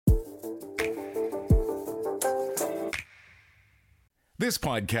This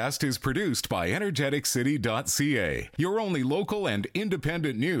podcast is produced by energeticcity.ca, your only local and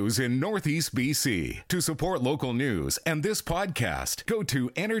independent news in Northeast BC. To support local news and this podcast, go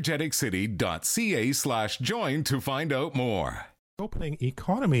to energeticcity.ca/join to find out more. Opening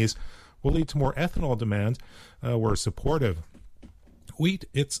economies will lead to more ethanol demand. We're supportive. Wheat,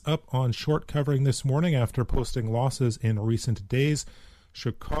 it's up on short covering this morning after posting losses in recent days.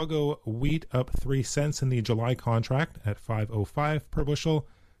 Chicago wheat up 3 cents in the July contract at $5.05 per bushel.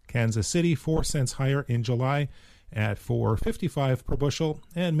 Kansas City 4 cents higher in July at $4.55 per bushel.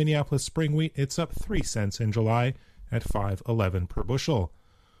 And Minneapolis spring wheat, it's up 3 cents in July at $5.11 per bushel.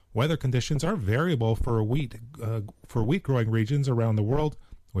 Weather conditions are variable for wheat growing regions around the world,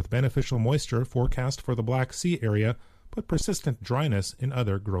 with beneficial moisture forecast for the Black Sea area, but persistent dryness in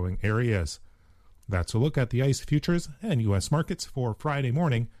other growing areas. That's a look at the ICE futures and U.S. markets for Friday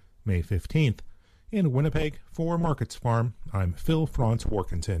morning, May 15th. In Winnipeg, for Markets Farm, I'm Phil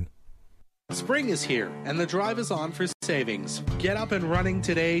Franz-Workington. Spring is here, and the drive is on for savings. Get up and running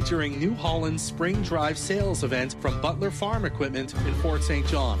today during New Holland's Spring Drive sales event from Butler Farm Equipment in Fort St.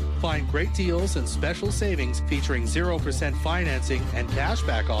 John. Find great deals and special savings featuring 0% financing and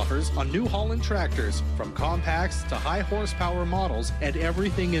cashback offers on New Holland tractors, from compacts to high horsepower models and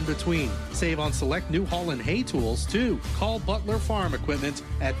everything in between. Save on select New Holland hay tools, too. Call Butler Farm Equipment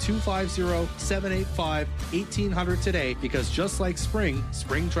at 250-785-1800 today, because just like Spring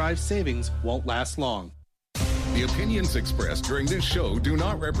Drive savings won't last long. The opinions expressed during this show do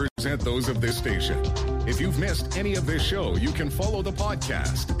not represent those of this station. If you've missed any of this show, you can follow the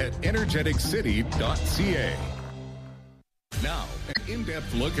podcast at energeticcity.ca. Now, an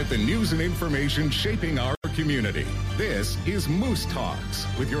in-depth look at the news and information shaping our community. This is Moose Talks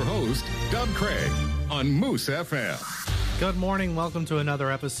with your host, Doug Craig, on Moose FM. Good morning. Welcome to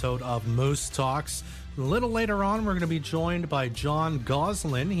another episode of Moose Talks. A little later on, we're going to be joined by John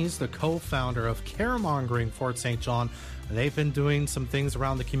Goslin. He's the co-founder of Caremongering Fort St. John. They've been doing some things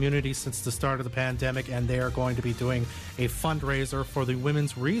around the community since the start of the pandemic, and they are going to be doing a fundraiser for the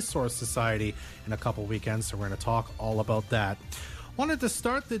Women's Resource Society in a couple weekends, so we're going to talk all about that. Wanted to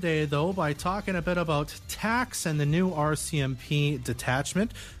start the day, though, by talking a bit about tax and the new RCMP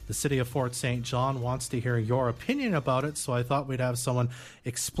detachment. The city of Fort St. John wants to hear your opinion about it, so I thought we'd have someone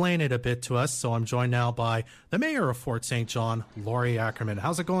explain it a bit to us. So I'm joined now by the mayor of Fort St. John, Lori Ackerman.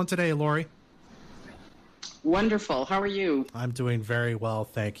 How's it going today, Lori? Wonderful. How are you? I'm doing very well,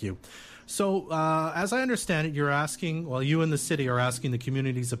 thank you. So, as I understand it, you and the city are asking the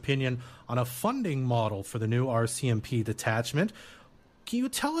community's opinion on a funding model for the new RCMP detachment. Can you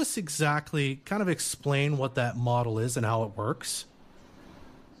tell us exactly, kind of explain what that model is and how it works?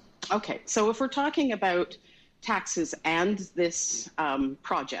 Okay, so if we're talking about taxes and this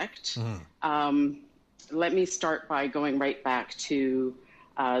project, let me start by going right back to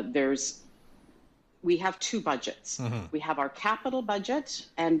we have two budgets. We have our capital budget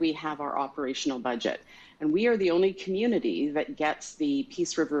and we have our operational budget. And we are the only community that gets the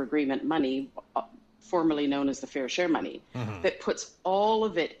Peace River Agreement money, formerly known as the Fair Share money, that puts all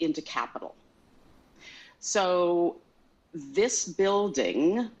of it into capital. So this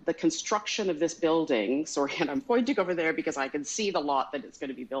building, the construction of this building, sorry, and I'm pointing over there because I can see the lot that it's going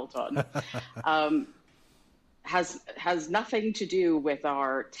to be built on, has nothing to do with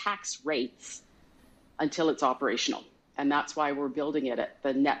our tax rates until it's operational. And that's why we're building it at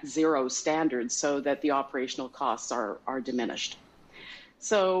the net zero standard, so that the operational costs are diminished.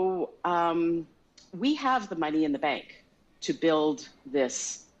 So we have the money in the bank to build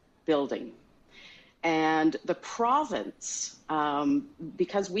this building. And the province,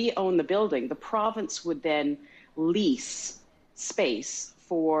 because we own the building, the province would then lease space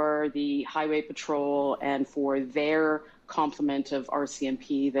for the Highway Patrol and for their complement of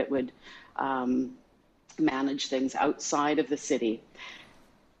RCMP that would manage things outside of the city.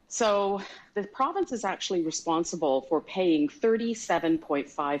 So the province is actually responsible for paying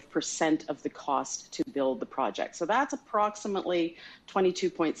 37.5% of the cost to build the project. So that's approximately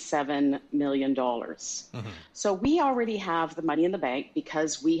 $22.7 million. So we already have the money in the bank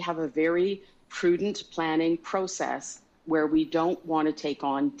because we have a very prudent planning process where we don't want to take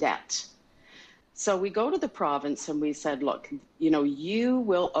on debt. So we go to the province and we said, look, you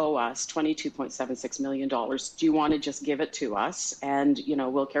will owe us $22.76 million. Do you want to just give it to us and,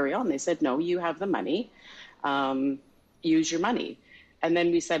 we'll carry on? They said, no, you have the money. Use your money. And then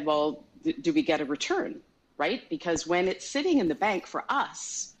we said, well, do we get a return, right? Because when it's sitting in the bank for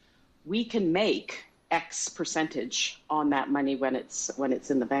us, we can make X percentage on that money when it's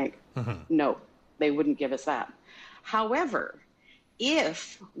in the bank. No, they wouldn't give us that. However,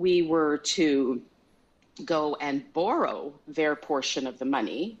 if we were to go and borrow their portion of the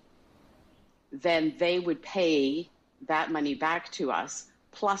money, then they would pay that money back to us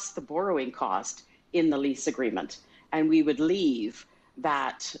plus the borrowing cost in the lease agreement. And we would leave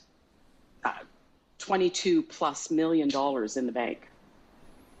that $22+ million in the bank.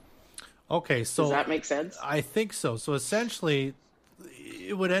 Okay, so does that make sense? I think so. So essentially,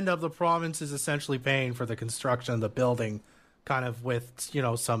 it would end up the province is essentially paying for the construction of the building, kind of with, you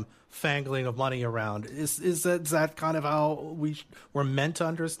know, some fangling of money around. Is that kind of how we're meant to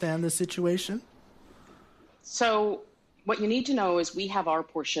understand the situation? So what you need to know is we have our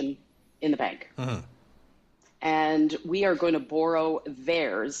portion in the bank. And we are going to borrow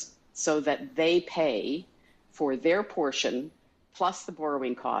theirs so that they pay for their portion plus the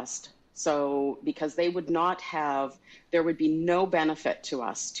borrowing cost. So because they would not have, there would be no benefit to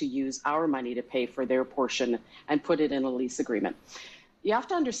us to use our money to pay for their portion and put it in a lease agreement. You have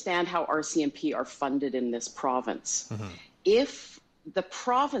to understand how RCMP are funded in this province. If the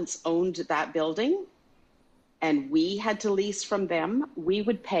province owned that building and we had to lease from them, we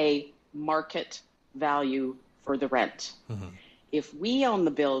would pay market value for the rent. If we own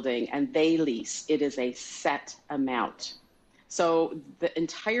the building and they lease, it is a set amount. So the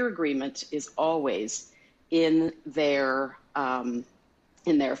entire agreement is always in their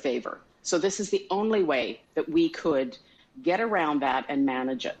favor. So this is the only way that we could get around that and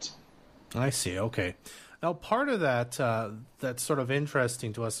manage it. I see. Okay. Now, part of that that's sort of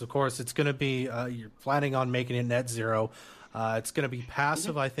interesting to us, of course, it's going to be you're planning on making it net zero. It's going to be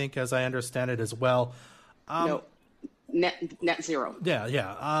passive, I think, as I understand it as well. No, net zero. Yeah.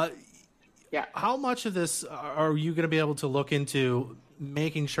 Yeah. How much of this are you going to be able to look into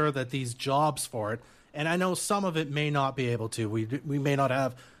making sure that these jobs for it? And I know some of it may not be able to. We may not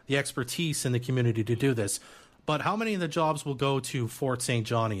have the expertise in the community to do this. But how many of the jobs will go to Fort St.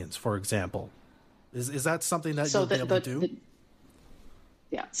 Johnians, for example? Is that something that you'll be able to do?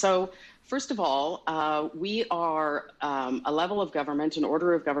 Yeah. So first of all, we are a level of government, an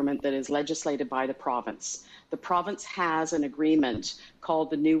order of government that is legislated by the province. The province has an agreement called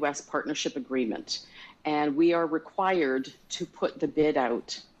the New West Partnership Agreement, and we are required to put the bid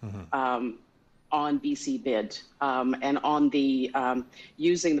out on BC Bid and on the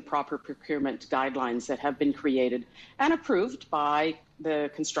using the proper procurement guidelines that have been created and approved by the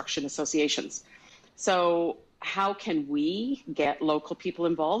construction associations. So how can we get local people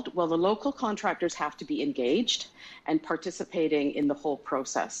involved? Well, the local contractors have to be engaged and participating in the whole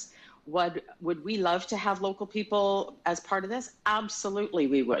process. Would we love to have local people as part of this? Absolutely,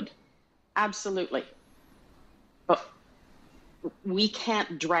 we would. Absolutely. But we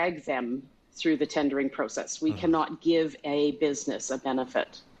can't drag them through the tendering process. We cannot give a business a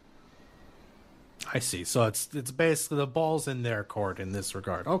benefit. I see. So it's basically the ball's in their court in this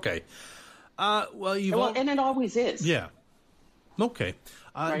regard. Okay. And it always is. Yeah. Okay.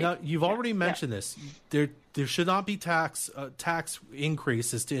 Right? Now you've already mentioned this. There should not be tax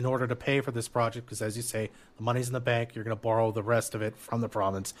increases in order to pay for this project because, as you say, the money's in the bank. You're going to borrow the rest of it from the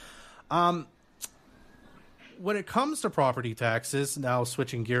province. When it comes to property taxes, now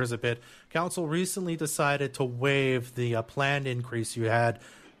switching gears a bit, council recently decided to waive the planned increase you had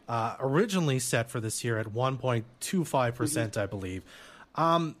originally set for this year at 1.25%, I believe.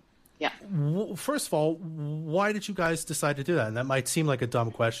 Yeah. First of all, why did you guys decide to do that? And that might seem like a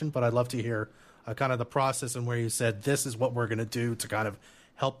dumb question, but I'd love to hear kind of the process and where you said this is what we're going to do to kind of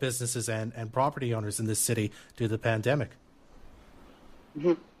help businesses and property owners in this city due to the pandemic.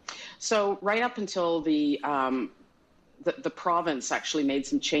 So right up until the province actually made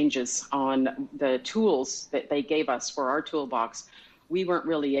some changes on the tools that they gave us for our toolbox, we weren't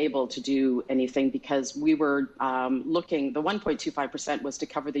really able to do anything because we were looking, the 1.25% was to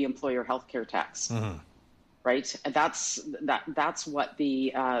cover the employer healthcare tax, right? And that's what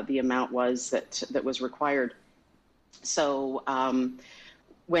the amount was that was required. So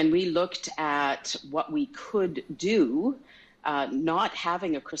when we looked at what we could do, not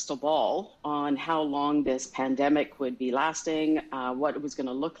having a crystal ball on how long this pandemic would be lasting, what it was going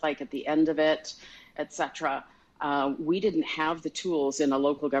to look like at the end of it, etc. We didn't have the tools in a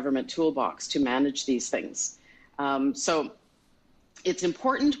local government toolbox to manage these things. So it's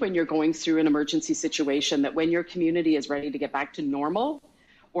important when you're going through an emergency situation that when your community is ready to get back to normal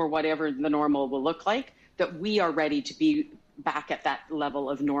or whatever the normal will look like, that we are ready to be back at that level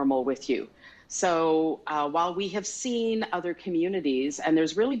of normal with you. So while we have seen other communities, and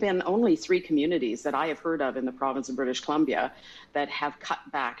there's really been only 3 communities that I have heard of in the province of British Columbia that have cut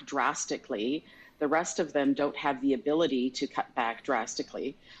back drastically, the rest of them don't have the ability to cut back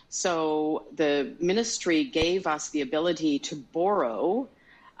drastically. So the ministry gave us the ability to borrow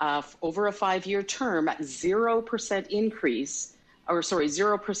over a 5-year term at 0% increase,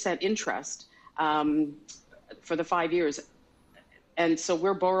 0% interest for the 5 years. And so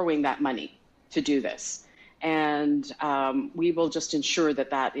we're borrowing that money to do this. And we will just ensure that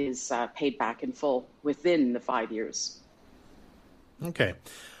that is paid back in full within the 5 years. Okay.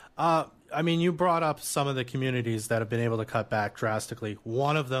 I mean, you brought up some of the communities that have been able to cut back drastically.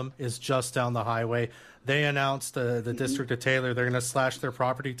 One of them is just down the highway. They announced, the District of Taylor, they're going to slash their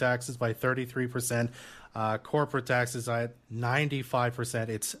property taxes by 33%, corporate taxes at 95%.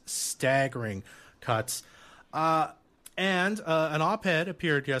 It's staggering cuts. And an op-ed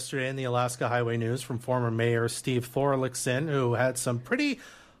appeared yesterday in the Alaska Highway News from former Mayor Steve Thorlickson, who had some pretty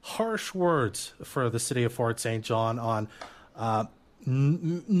harsh words for the city of Fort St. John on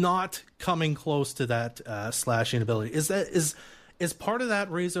not coming close to that slashing ability. Is part of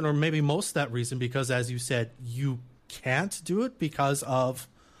that reason, or maybe most of that reason, because, as you said, you can't do it because of,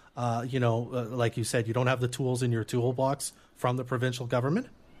 like you said, you don't have the tools in your toolbox from the provincial government?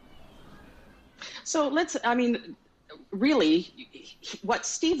 So really, what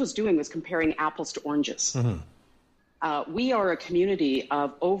Steve was doing was comparing apples to oranges. Mm-hmm. We are a community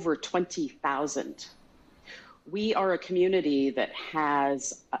of over 20,000. We are a community that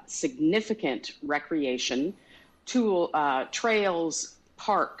has significant recreation, trails,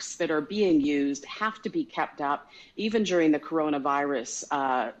 parks that are being used have to be kept up, even during the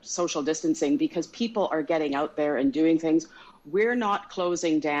coronavirus social distancing, because people are getting out there and doing things. We're not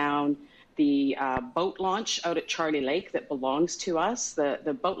closing down the boat launch out at Charlie Lake that belongs to us.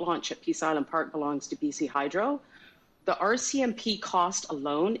 The boat launch at Peace Island Park belongs to BC Hydro. The RCMP cost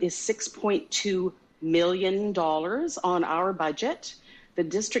alone is $6.2 million on our budget. The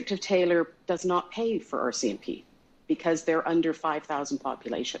District of Taylor does not pay for RCMP because they're under 5,000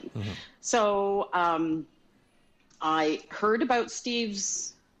 population. Mm-hmm. So I heard about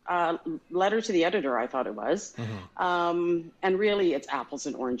Steve's letter to the editor, I thought it was. Mm-hmm. And really, it's apples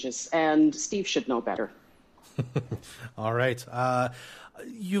and oranges, and Steve should know better. All right.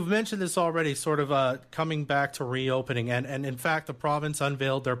 You've mentioned this already, sort of coming back to reopening. And in fact, the province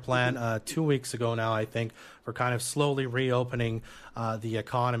unveiled their plan 2 weeks ago now, I think, for kind of slowly reopening the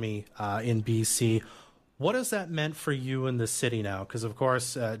economy in BC. What has that meant for you in the city now? Because, of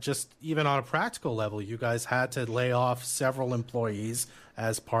course, just even on a practical level, you guys had to lay off several employees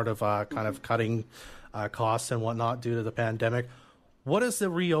as part of kind of cutting costs and whatnot due to the pandemic. What does the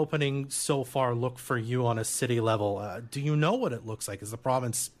reopening so far look for you on a city level? Do you know what it looks like? Has the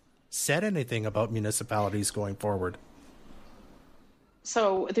province said anything about municipalities going forward?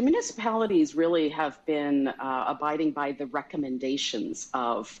 So the municipalities really have been abiding by the recommendations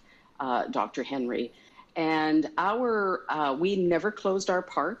of Dr. Henry. And we never closed our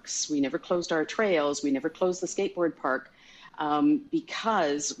parks, we never closed our trails, we never closed the skateboard park.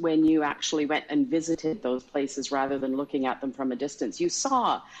 Because when you actually went and visited those places rather than looking at them from a distance, you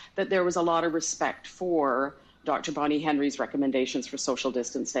saw that there was a lot of respect for Dr. Bonnie Henry's recommendations for social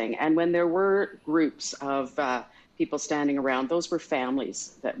distancing. And when there were groups of people standing around, those were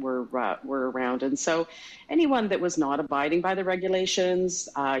families that were around. And so anyone that was not abiding by the regulations,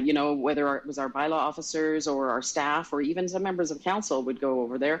 whether it was our bylaw officers or our staff or even some members of council would go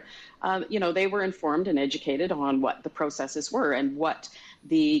over there, they were informed and educated on what the processes were and what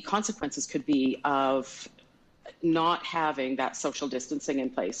the consequences could be of not having that social distancing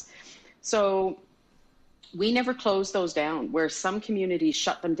in place. So we never closed those down, where some communities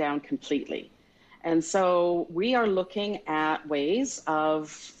shut them down completely. And so we are looking at ways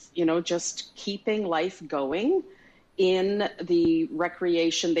of, just keeping life going in the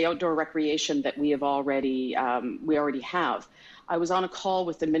outdoor recreation that we already have. I was on a call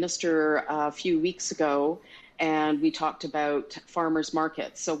with the minister a few weeks ago, and we talked about farmers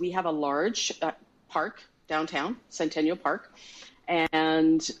markets. So we have a large park downtown, Centennial Park,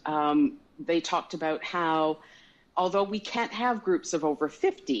 and they talked about how, although we can't have groups of over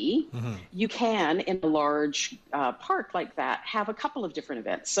 50, mm-hmm. you can, in a large park like that, have a couple of different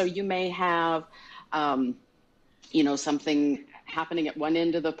events. So you may have, something happening at one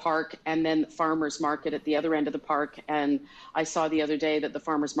end of the park and then farmers market at the other end of the park. And I saw the other day that the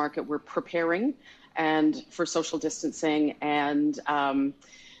farmers market were preparing for social distancing and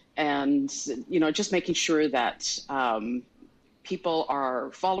just making sure that people are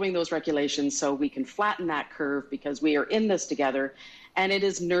following those regulations so we can flatten that curve, because we are in this together. And it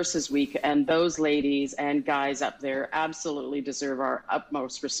is Nurses Week, and those ladies and guys up there absolutely deserve our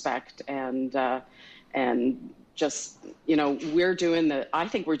utmost respect. And just, I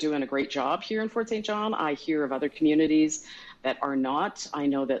think we're doing a great job here in Fort St. John. I hear of other communities that are not. I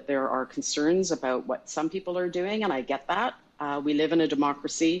know that there are concerns about what some people are doing, and I get that. We live in a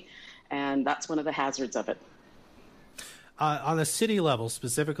democracy, and that's one of the hazards of it. On the city level,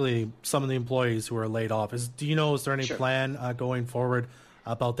 specifically, some of the employees who are laid off, is there any plan going forward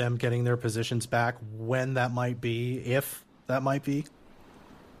about them getting their positions back, when that might be, if that might be?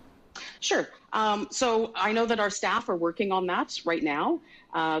 Sure. So I know that our staff are working on that right now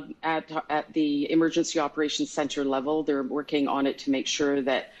at the Emergency Operations Center level. They're working on it to make sure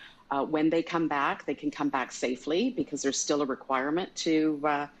that when they come back, they can come back safely, because there's still a requirement to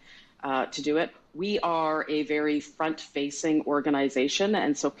do it. We are a very front-facing organization,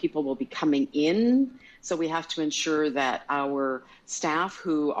 and so people will be coming in. So we have to ensure that our staff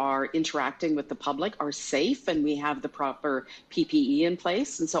who are interacting with the public are safe, and we have the proper PPE in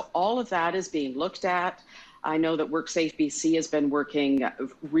place. And so all of that is being looked at. I know that WorkSafe BC has been working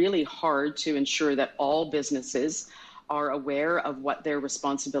really hard to ensure that all businesses are aware of what their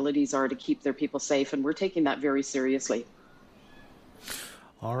responsibilities are to keep their people safe, and we're taking that very seriously.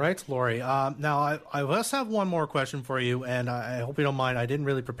 All right, Lori. Now, I just have one more question for you, and I hope you don't mind. I didn't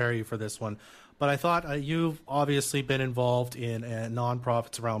really prepare you for this one, but I thought you've obviously been involved in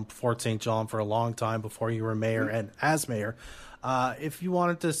nonprofits around Fort St. John for a long time before you were mayor and as mayor. If you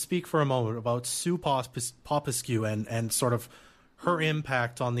wanted to speak for a moment about Sue Popescu and sort of her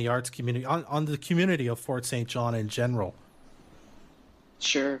impact on the arts community, on the community of Fort St. John in general.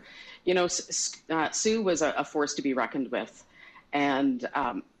 Sure. Sue was a force to be reckoned with. And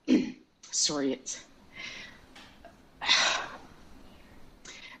when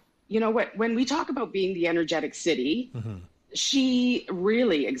we talk about being the energetic city, she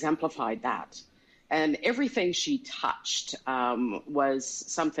really exemplified that. And everything she touched was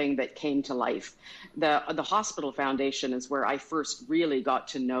something that came to life. The Hospital Foundation is where I first really got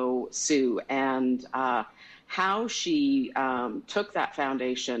to know Sue, and how she took that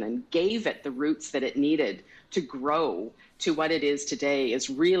foundation and gave it the roots that it needed to grow to what it is today is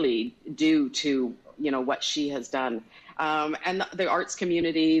really due to, what she has done. And the arts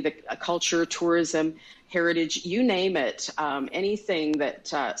community, the culture, tourism, heritage, you name it, anything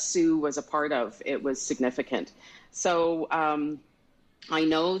that Sue was a part of, it was significant. So I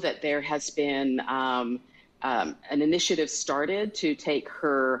know that there has been an initiative started to take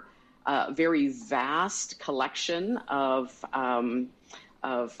her very vast collection of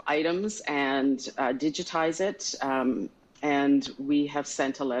items and digitize it. And we have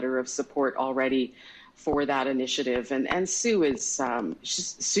sent a letter of support already for that initiative. And Sue is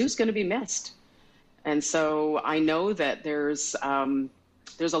Sue's going to be missed. And so I know that there's a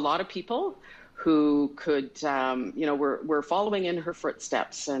lot of people who could, we're following in her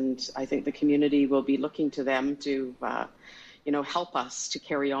footsteps, and I think the community will be looking to them to, help us to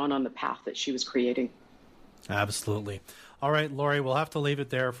carry on the path that she was creating. Absolutely. All right, Lori, we'll have to leave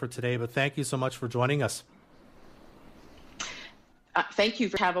it there for today, but thank you so much for joining us. Thank you.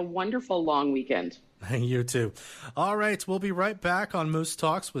 Have a wonderful long weekend. You too. All right, we'll be right back on Moose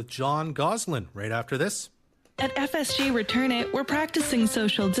Talks with John Goslin right after this. At FSJ Return It, we're practicing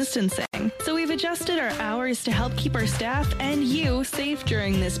social distancing, so we've adjusted our hours to help keep our staff and you safe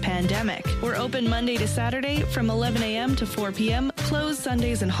during this pandemic. We're open Monday to Saturday from 11 a.m. to 4 p.m., closed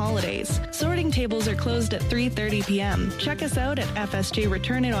Sundays and holidays. Sorting tables are closed at 3:30 p.m. Check us out at FSJ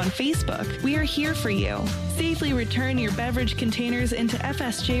Return It on Facebook. We are here for you. Safely return your beverage containers into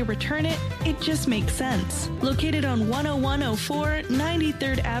FSJ Return It. It just makes sense. Located on 10104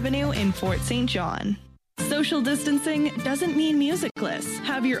 93rd Avenue in Fort St. John. Social distancing doesn't mean musicless.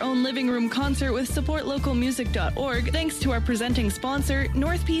 Have your own living room concert with supportlocalmusic.org thanks to our presenting sponsor,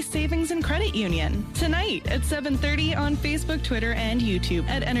 North Peace Savings and Credit Union. Tonight at 7:30 on Facebook, Twitter, and YouTube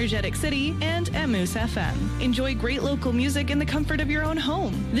at Energetic City and at Moose FM. Enjoy great local music in the comfort of your own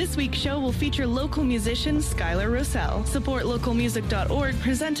home. This week's show will feature local musician Skylar Rossell. Supportlocalmusic.org,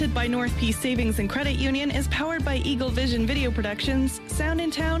 presented by North Peace Savings and Credit Union, is powered by Eagle Vision Video Productions, Sound in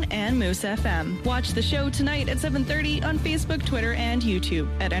Town, and Moose FM. Watch the show tonight at 7:30 on Facebook, Twitter, and YouTube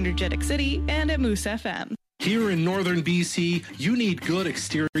at Energetic City and at Moose FM. Here in northern BC, you need good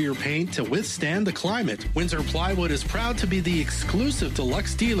exterior paint to withstand the climate. Windsor Plywood is proud to be the exclusive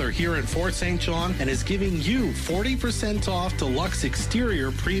Deluxe dealer here in Fort St. John and is giving you 40% off Deluxe exterior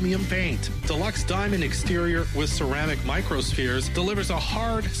premium paint. Deluxe Diamond Exterior with ceramic microspheres delivers a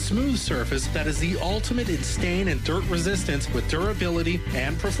hard, smooth surface that is the ultimate in stain and dirt resistance with durability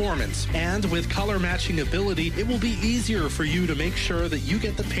and performance. And with color matching ability, it will be easier for you to make sure that you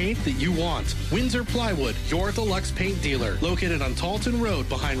get the paint that you want. Windsor Plywood, your Deluxe paint dealer, located on Talton Road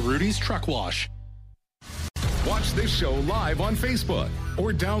behind Rudy's Truck Wash. Watch this show live on Facebook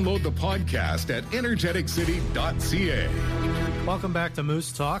or download the podcast at energeticcity.ca. Welcome back to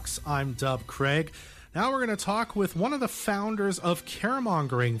Moose Talks. I'm Dub Craig. Now we're going to talk with one of the founders of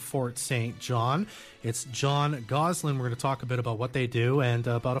Caremongering Fort St. John. It's John Goslin. We're going to talk a bit about what they do and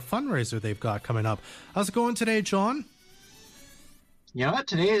about a fundraiser they've got coming up. How's it going today, John? You know what?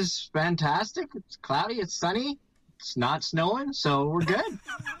 Today is fantastic. It's cloudy. It's sunny. It's not snowing, so we're good.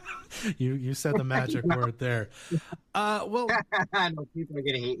 You said the magic word there. Well, I know people are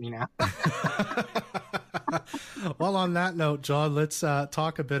going to hate me now. Well, on that note, John, let's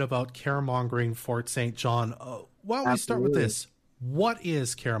talk a bit about Caremongering Fort St. John. Why don't we start with this? What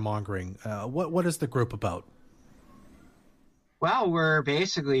is Caremongering? What is the group about? Well, we're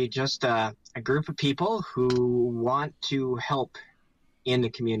basically just a group of people who want to help in the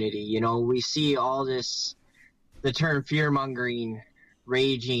community. You know, we see all this, the term fear-mongering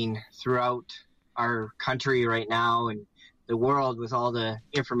raging throughout our country right now and the world with all the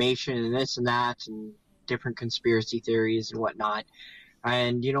information and this and that and different conspiracy theories and whatnot.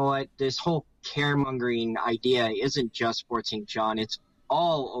 And you know what? This whole caremongering idea isn't just Fort St. John. It's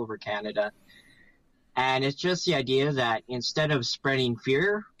all over Canada. And it's just the idea that instead of spreading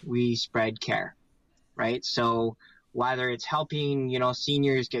fear, we spread care, right? So whether it's helping, you know,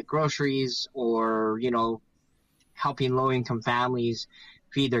 seniors get groceries or, you know, helping low-income families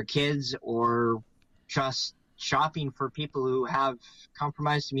feed their kids or just shopping for people who have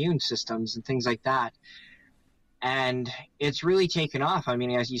compromised immune systems and things like that. And it's really taken off. I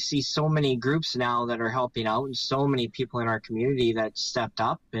mean, as you see so many groups now that are helping out and so many people in our community that stepped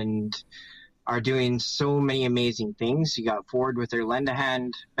up and are doing so many amazing things. You got Ford with their Lend a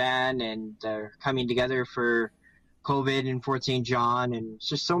Hand band and they're coming together for COVID in Fort St. John, and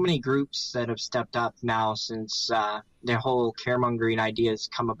just so many groups that have stepped up now since the whole caremongering idea has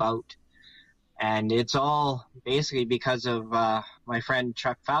come about. And it's all basically because of my friend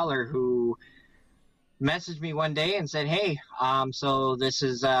Chuck Fowler, who messaged me one day and said, "Hey, so this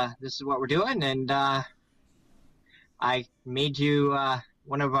is what we're doing, and I made you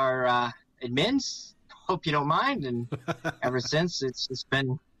one of our admins. Hope you don't mind." And ever since, it's just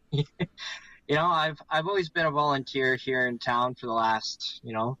been, you know, I've always been a volunteer here in town for the last,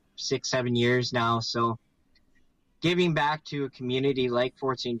 you know, 6-7 years now. So giving back to a community like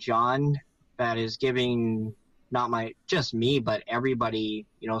Fort St. John that is giving not just me, but everybody,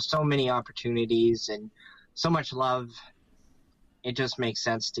 you know, so many opportunities and so much love. It just makes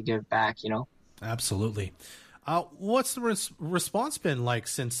sense to give back, you know? Absolutely. What's the response been like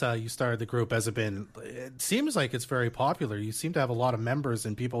since you started the group? Has it been, it seems like it's very popular. You seem to have a lot of members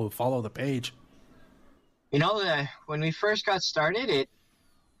and people who follow the page. You know, when we first got started, it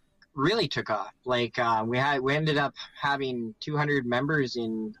really took off. Like we ended up having 200 members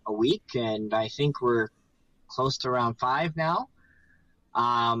in a week, and I think we're close to around 5 now.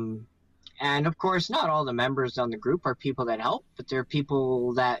 And of course, not all the members on the group are people that help, but they're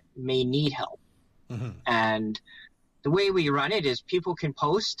people that may need help. Mm-hmm. And the way we run it is people can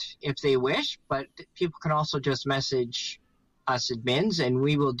post if they wish, but people can also just message us admins, and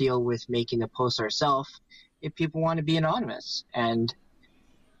we will deal with making the post ourselves if people want to be anonymous. And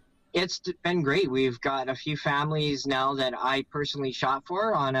it's been great. We've got a few families now that I personally shop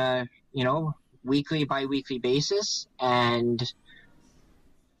for on a, you know, weekly, bi-weekly basis. And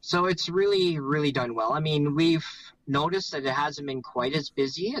so it's really, really done well. I mean, we've noticed that it hasn't been quite as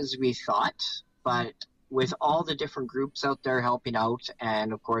busy as we thought, but with all the different groups out there helping out,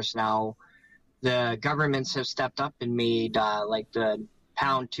 and of course now the governments have stepped up and made like the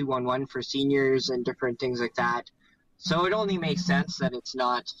Pound 211 for seniors and different things like that. So it only makes sense that it's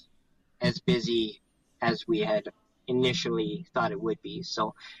not as busy as we had initially thought it would be.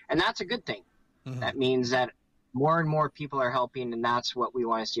 So, and that's a good thing. Mm-hmm. That means that more and more people are helping, and that's what we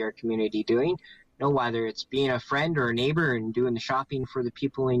want to see our community doing. You know, whether it's being a friend or a neighbor and doing the shopping for the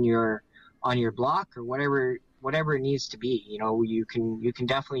people on your block or whatever it needs to be. You know, you can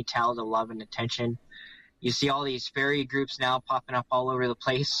definitely tell the love and attention. You see all these fairy groups now popping up all over the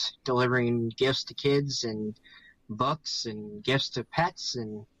place, delivering gifts to kids and books and gifts to pets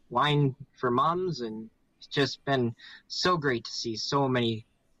and wine for moms, and it's just been so great to see so many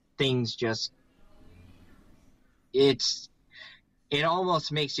things. Just it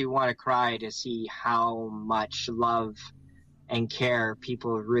almost makes you want to cry to see how much love and care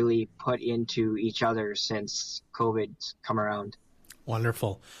people really put into each other since COVID's come around.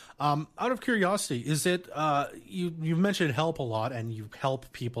 Wonderful. Out of curiosity, is it you mentioned help a lot, and you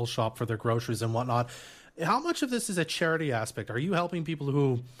help people shop for their groceries and whatnot. How much of this is a charity aspect? Are you helping people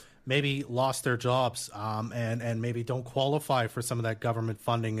who maybe lost their jobs and maybe don't qualify for some of that government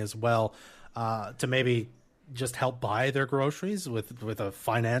funding as well, to maybe just help buy their groceries with a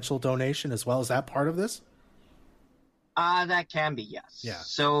financial donation as well? Is that part of this? That can be, yes. Yeah.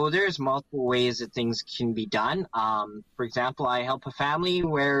 So there's multiple ways that things can be done. For example, I help a family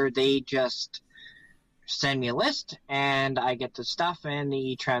where they just send me a list and I get the stuff and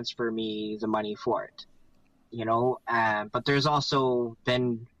they transfer me the money for it. But there's also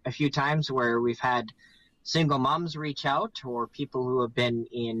been a few times where we've had single moms reach out or people who have been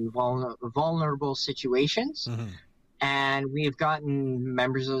in vulnerable situations. Mm-hmm. And we've gotten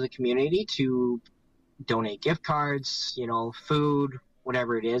members of the community to donate gift cards, food,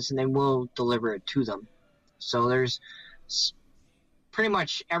 whatever it is, and then we'll deliver it to them. So there's pretty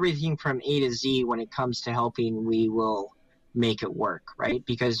much everything from A to Z when it comes to helping. We will make it work, right?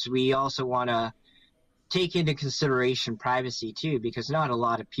 Because we also want to take into consideration privacy too, because not a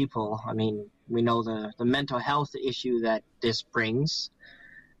lot of people, we know the mental health issue that this brings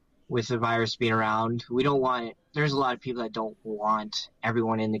with the virus being around. There's a lot of people that don't want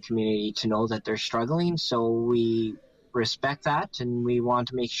everyone in the community to know that they're struggling. So we respect that, and we want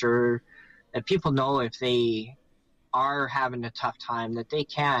to make sure that people know if they are having a tough time that they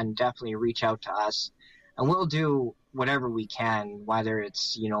can definitely reach out to us, and we'll do whatever we can, whether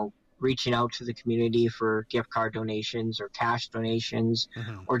it's, reaching out to the community for gift card donations or cash donations,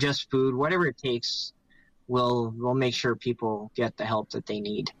 Mm-hmm. or just food, whatever it takes. We'll make sure people get the help that they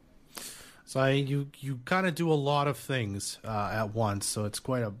need. So you kind of do a lot of things at once, so it's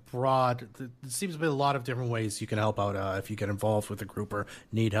quite a broad. It seems to be a lot of different ways you can help out if you get involved with a group or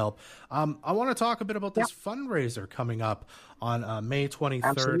need help. I want to talk a bit about this fundraiser coming up on May 23rd,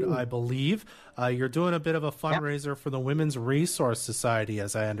 Absolutely. I believe. You're doing a bit of a fundraiser for the Women's Resource Society,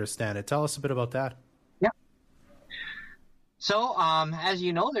 as I understand it. Tell us a bit about that. So, as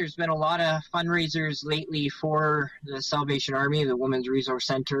you know, there's been a lot of fundraisers lately for the Salvation Army, the Women's Resource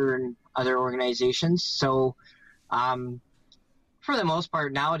Center, and other organizations. So, for the most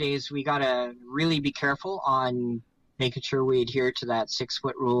part, nowadays, we got to really be careful on making sure we adhere to that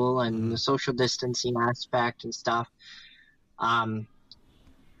 6-foot rule and the social distancing aspect and stuff.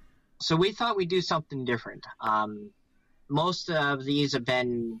 So we thought we'd do something different. Most of these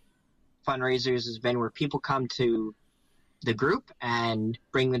fundraisers has been where people come to the group and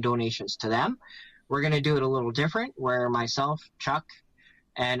bring the donations to them. We're going to do it a little different, where myself, Chuck,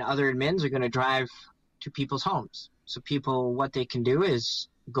 and other admins are going to drive to people's homes. So people, what they can do is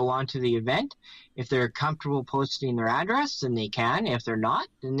go on to the event. If they're comfortable posting their address, then they can. If they're not,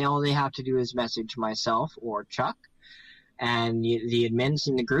 then all they have to do is message myself or Chuck and the admins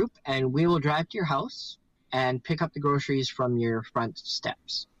in the group, and we will drive to your house and pick up the groceries from your front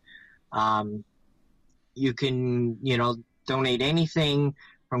steps. You can, donate anything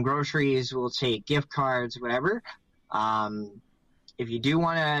from groceries. We'll take gift cards, whatever. If you do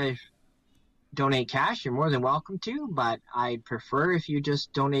want to donate cash, you're more than welcome to, but I'd prefer if you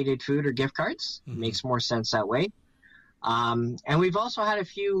just donated food or gift cards. It makes more sense that way. And we've also had a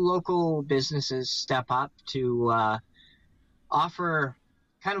few local businesses step up to offer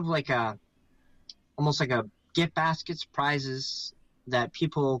kind of almost like a gift baskets, prizes that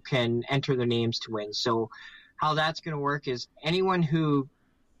people can enter their names to win. So how that's going to work is anyone who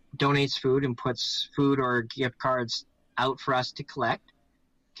donates food and puts food or gift cards out for us to collect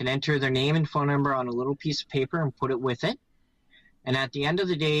can enter their name and phone number on a little piece of paper and put it with it. And at the end of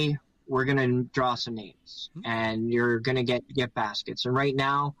the day, we're going to draw some names, and you're going to get gift baskets. And right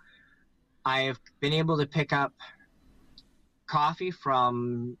now, I have been able to pick up coffee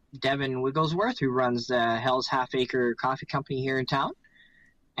from Devin Wigglesworth, who runs the Hell's Half Acre Coffee Company here in town,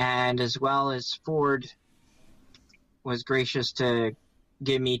 and as well as Ford was gracious to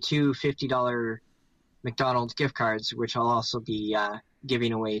give me 2 $50 McDonald's gift cards, which I'll also be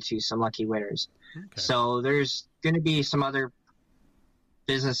giving away to some lucky winners. Okay. So there's going to be some other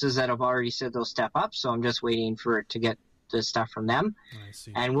businesses that have already said they'll step up, so I'm just waiting to get the stuff from them. I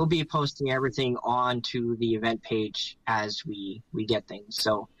see. And we'll be posting everything onto the event page as we get things.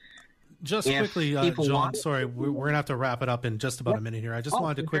 So just if quickly, people John, want- sorry, we're going to have to wrap it up in just about a minute here. I just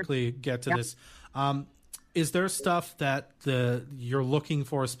wanted to quickly get to this. Is there stuff that you're looking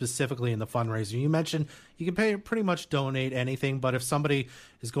for specifically in the fundraiser? You mentioned you can pretty much donate anything, but if somebody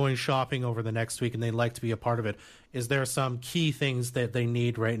is going shopping over the next week and they'd like to be a part of it, is there some key things that they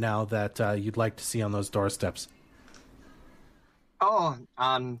need right now that you'd like to see on those doorsteps? Oh,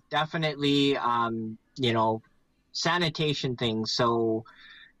 definitely, sanitation things. So,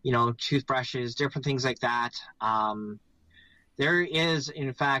 toothbrushes, different things like that. There is,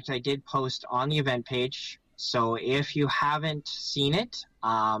 in fact, I did post on the event page. So if you haven't seen it,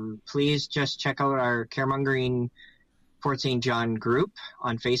 please just check out our Caremongering Fort St. John group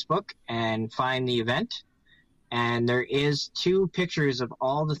on Facebook and find the event. And there is 2 pictures of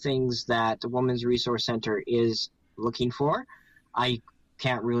all the things that the Women's Resource Center is looking for. I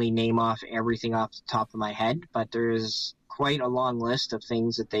can't really name off everything off the top of my head, but there's quite a long list of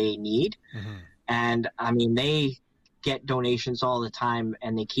things that they need. Mm-hmm. And I mean, they get donations all the time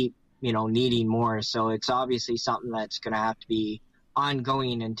and they keep, needing more. So it's obviously something that's going to have to be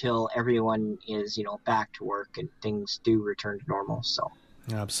ongoing until everyone is, back to work and things do return to normal. So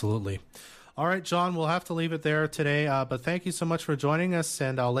absolutely. All right, John, we'll have to leave it there today, but thank you so much for joining us,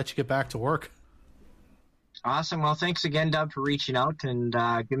 and I'll let you get back to work. Awesome. Well, thanks again, Dub, for reaching out and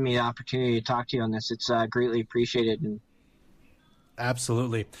giving me the opportunity to talk to you on this. It's greatly appreciated. And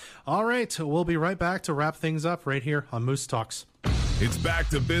absolutely. All right, we'll be right back to wrap things up right here on Moose Talks. It's back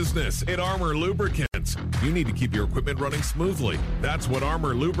to business at Armor Lubricants. You need to keep your equipment running smoothly. That's what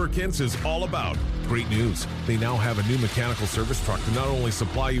Armor Lubricants is all about. Great news. They now have a new mechanical service truck to not only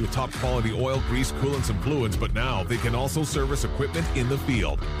supply you with top quality oil, grease, coolants, and fluids, but now they can also service equipment in the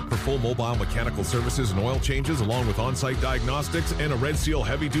field. For full mobile mechanical services and oil changes, along with on-site diagnostics and a Red Seal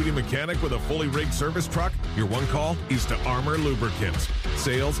heavy-duty mechanic with a fully rigged service truck, your one call is to Armor Lubricants.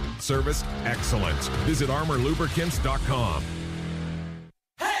 Sales, service, excellence. Visit armorlubricants.com.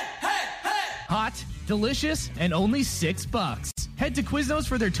 Hot, delicious, and only $6. Head to Quiznos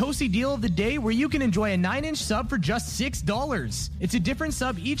for their Toasty Deal of the Day, where you can enjoy a 9-inch sub for just $6. It's a different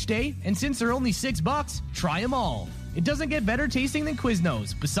sub each day, and since they're only $6, try them all. It doesn't get better tasting than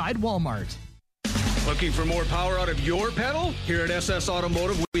Quiznos, beside Walmart. Looking for more power out of your pedal? Here at SS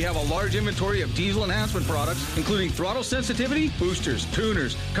Automotive, we have a large inventory of diesel enhancement products, including throttle sensitivity, boosters,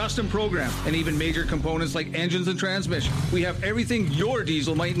 tuners, custom programs, and even major components like engines and transmission. We have everything your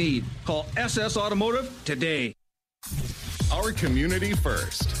diesel might need. Call SS Automotive today. Our community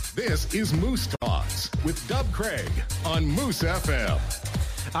first. This is Moose Talks with Dub Craig on Moose FM.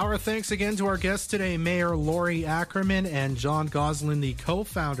 Our thanks again to our guests today, Mayor Lori Ackerman and John Goslin, the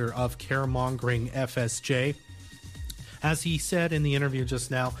co-founder of Caremongering FSJ. As he said in the interview just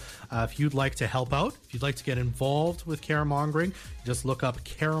now, if you'd like to help out, if you'd like to get involved with caremongering, just look up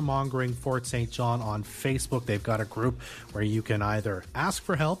Caremongering Fort St. John on Facebook. They've got a group where you can either ask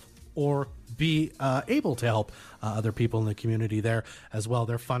for help or be able to help other people in the community there as well.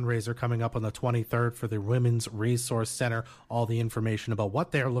 Their fundraiser coming up on the 23rd for the Women's Resource Center. All the information about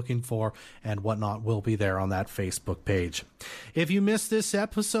what they're looking for and whatnot will be there on that Facebook page. If you missed this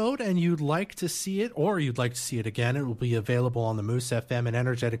episode and you'd like to see it, or you'd like to see it again, it will be available on the Moose FM and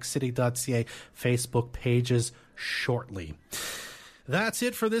energeticcity.ca Facebook pages shortly. That's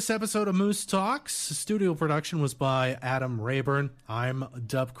it for this episode of Moose Talks. Studio production was by Adam Rayburn. I'm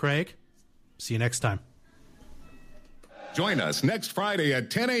Dub Craig. See you next time. Join us next Friday at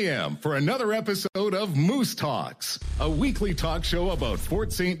 10 a.m. for another episode of Moose Talks, a weekly talk show about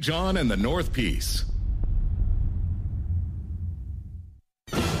Fort St. John and the North Peace.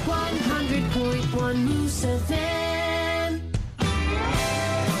 100.1 Moose FM.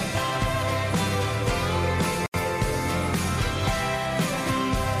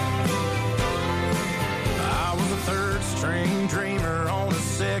 I was a third-string dreamer on a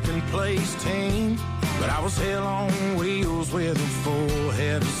second-place team, but I was hell on wheels with a full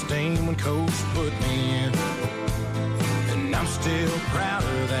head of steam when Coach put me in, and I'm still proud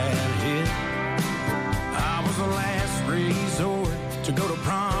of that hit. I was the last resort to go to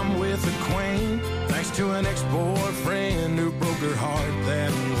prom with a queen, thanks to an ex-boyfriend who broke her heart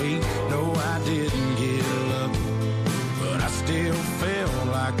that week. No, I didn't get love, but I still felt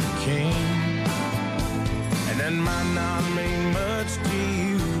like a king. And that might not mean much to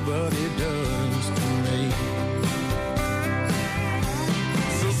you, but it does to me.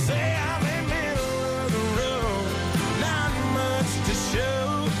 So say I'm in the middle of the road, not much to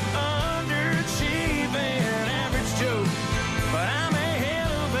show, underachieving, average Joe, but I'm a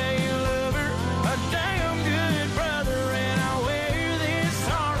hell of a lover, a damn good brother, and I wear this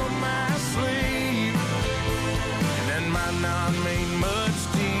heart on my sleeve. And that might not mean much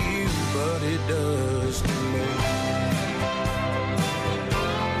to you, but it does to me.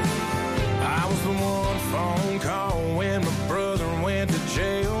 I was the one phone call when my brother went to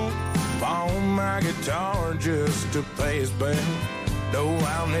jail. Pawned my guitar just to pay his bail. No,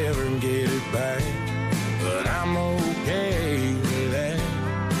 I'll never get it back, but I'm okay with that.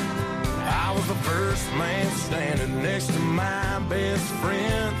 I was the first man standing next to my best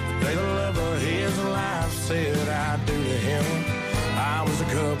friend. The day the love of his life said I do to him. I was a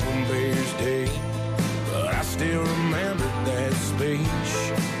couple beers deep, but I still remember that speech.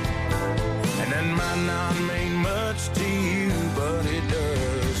 And that might not mean much to you, but it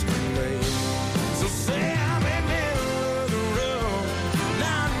does to me. So say I'm in the middle of the road,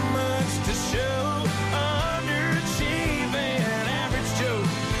 not much to show, underachieving, average Joe,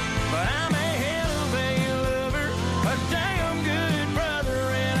 but I'm a hell of a lover,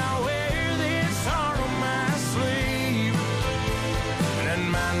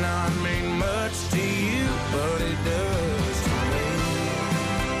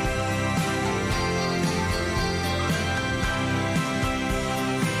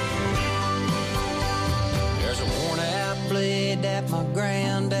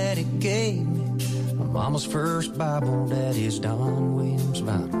 Mama's first Bible, Daddy's Don Williams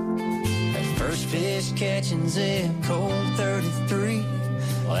vinyl. That first fish catching zip code 33.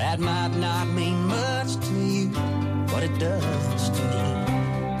 Well, that might not mean much to you, but it does to me.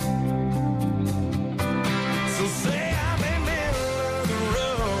 So say I'm in the middle of the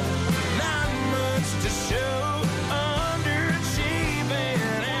road, not much to show, underachieving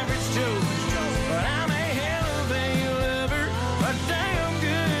average Joe. But I'm a hell of a lover, a damn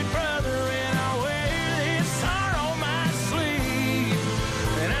good brother, and I wear this heart on my sleeve.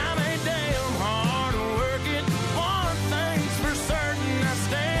 And I'm a damn hard working, one thing's for certain, I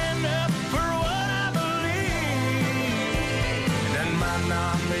stand up for what I believe. And that might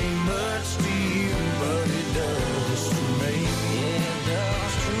not mean much to you, but it does to me. Yeah, it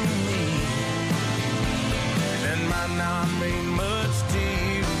does to me. And that might not mean much to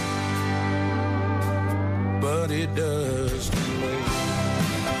you, but it does to me.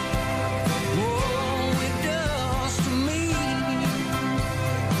 Whoa, it does to me.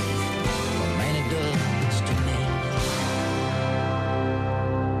 But man, it does to me.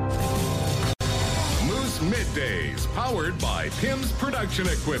 Moose Middays, powered by Pim's Production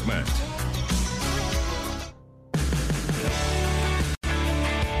Equipment.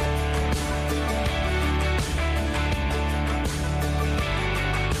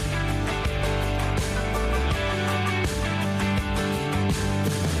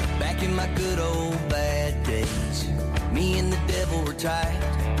 Back in my good old bad days, me and the devil were tight.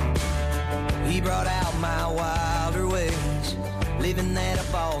 He brought out my wilder ways, living that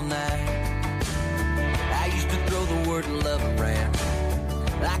up all night. I used to throw the word love around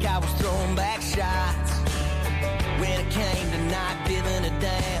like I was throwing back shots. When it came to not giving a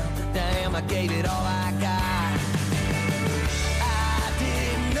damn, I gave it all I got. I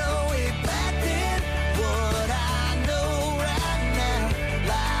didn't know it back then, what I know right now.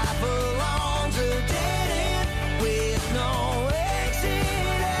 Life belongs a dead end with no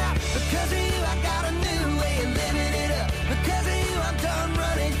exit out. Because of you, I got a new way of living it up. Because of you, I'm done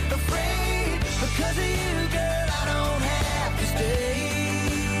running afraid. Because of you, girl, I don't have to stay.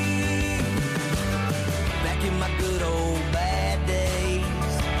 Back in my good old bad days,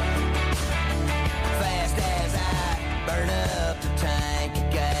 fast as I burn up the tank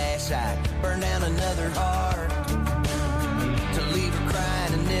of gas, I burn down another heart to leave her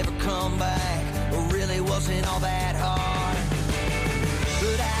crying and never come back. It really wasn't all that hard,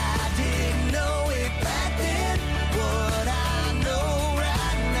 but I didn't know it back then, what I know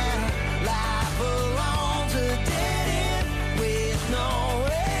right now. Life belongs a dead end with no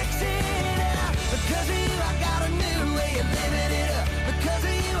exit out. Because of you, I got a new way of living it up. Because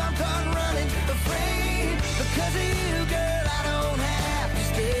of you, I'm done running afraid. Because of you, girl, I don't have to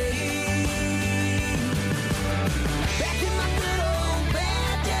stay. Back in my good old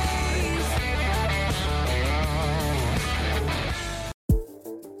bad days.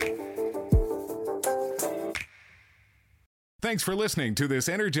 Thanks for listening to this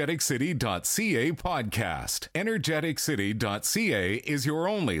EnergeticCity.ca podcast. EnergeticCity.ca is your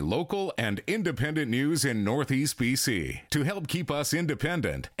only local and independent news in Northeast BC. To help keep us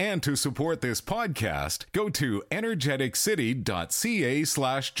independent and to support this podcast, go to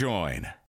EnergeticCity.ca/join.